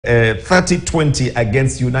30-20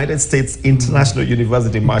 against United States International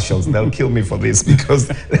University Marshals. They'll kill me for this because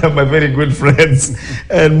they are my very good friends.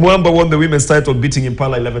 And Mwamba won the women's title, beating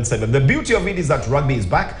Impala 11-7. The beauty of it is that rugby is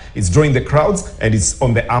back, it's drawing the crowds, and it's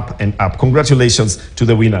on the up and up. Congratulations to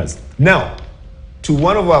the winners. Now, to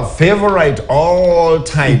one of our favorite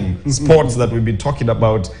all-time sports that we've been talking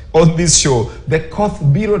about on this show, the Koth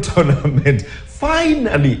Biro tournament.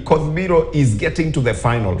 Finally, Koth Biro is getting to the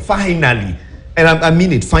final. Finally. And I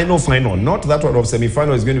mean it, final. Not that one of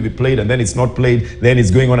semi-final is going to be played and then it's not played, then it's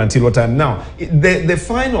going on until what time? Now, the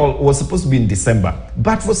final was supposed to be in December.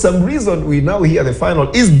 But for some reason, we now hear the final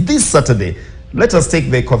is this Saturday. Let us take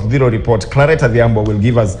the Koth Biro report. Claretta Viambo will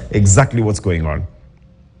give us exactly what's going on.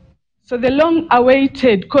 So the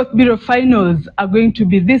long-awaited Koth Biro finals are going to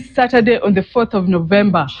be this Saturday on the 4th of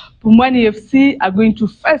November. Pumwani FC are going to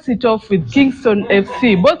face it off with Kingston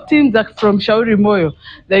FC. Both teams are from Shauri Moyo.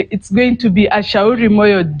 It's going to be a Shauri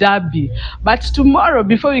Moyo derby. But tomorrow,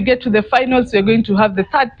 before we get to the finals, we're going to have the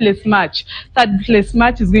third place match. Third place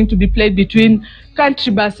match is going to be played between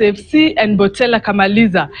Country Bus FC and Botella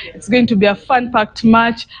Kamaliza. It's going to be a fun-packed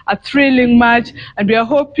match, a thrilling match, and we are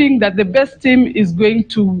hoping that the best team is going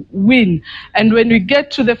to win. And when we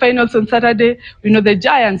get to the finals on Saturday, we know the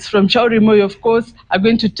Giants from Shauri Moyo, of course, are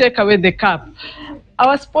going to take away the cup.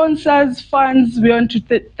 Our sponsors, fans, we want to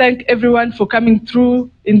thank everyone for coming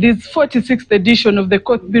through in this 46th edition of the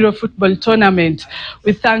Koth Biro football tournament.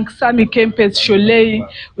 We thank Sami Kempes Sholei,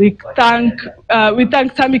 we thank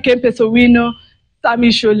Sami Kempes Owino, Sami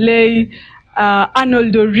Sholei,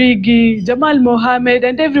 Arnold Origi, Jamal Mohammed,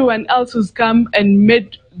 and everyone else who's come and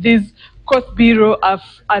made this Koth Biro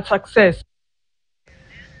a success.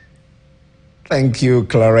 Thank you,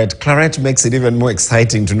 Clarette. Clarette makes it even more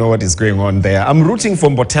exciting to know what is going on there. I'm rooting for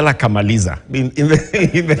Botella Kamaliza.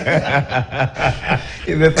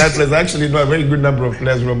 In the third place, I actually know a very good number of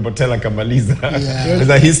players from Botella Kamaliza. Yeah. There's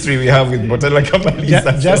a history we have with Botella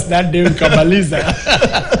Kamaliza. Just that day with Kamaliza.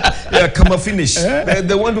 Yeah, Kama finish.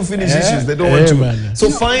 They want to finish issues. They don't want to. Man. So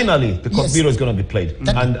finally, the Koth Biro is going to be played.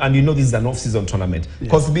 And you know this is an off-season tournament. Yes.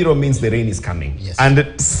 Koth Biro means the rain is coming. Yes. And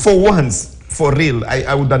for once, for real,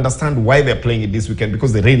 I would understand why they're playing it this weekend,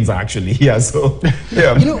 because the rains are actually here. So,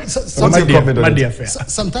 yeah. You know, what's your comment on it?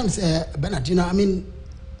 Sometimes, Bernard, you know, I mean,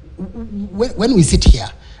 when we sit here,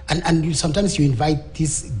 and sometimes you invite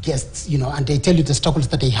these guests, you know, and they tell you the struggles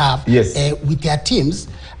that they have with their teams,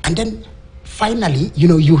 and then finally, you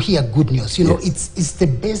know, you hear good news. You know, it's the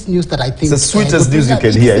best news that I think. It's the sweetest news you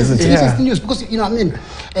can hear, isn't it? It's the sweetest news, because, you know, I mean,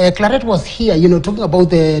 Clarette was here, you know, talking about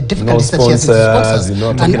the difficulties that she has with the sponsors. You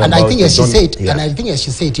know, and I think as she said, and I think as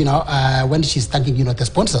she said, you know, when she's thanking, you know, the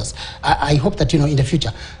sponsors, I hope that, you know, in the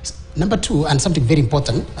future. Number two, and something very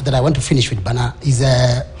important that I want to finish with, Bana, is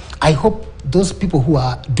I hope those people who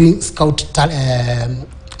are doing talent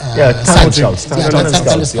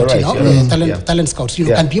scouts, you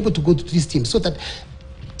know, can be able to go to these teams, so that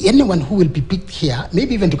anyone who will be picked here,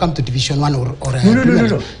 maybe even to come to Division 1 or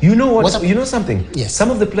no. You know what? You know something? Yes. Some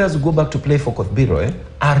of the players who go back to play for Koth Biro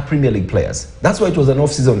are Premier League players. That's why it was an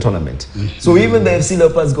off-season tournament. So even the FC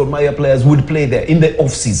Leopards Gormaya players would play there in the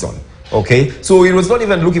off-season. Okay, so it was not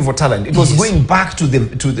even looking for talent. It was going back to the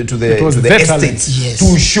estates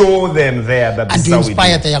to show them there that and to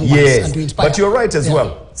inspire the young ones. And to inspire. But you're right as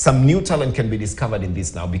well. Some new talent can be discovered in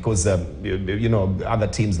this now, because you know, other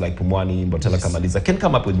teams like Pumwani, Botella Kamaliza can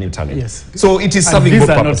come up with new talent. Yes. So it is serving both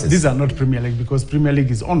purposes. These are not Premier League, because Premier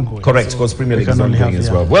League is ongoing. Correct, because Premier League is ongoing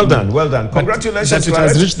as well. Well done, well done. Congratulations. That it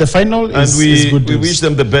has reached the final, and we wish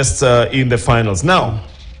them the best in the finals. Now,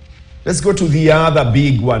 let's go to the other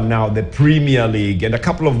big one now, the Premier League. And a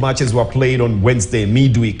couple of matches were played on Wednesday,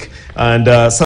 midweek. And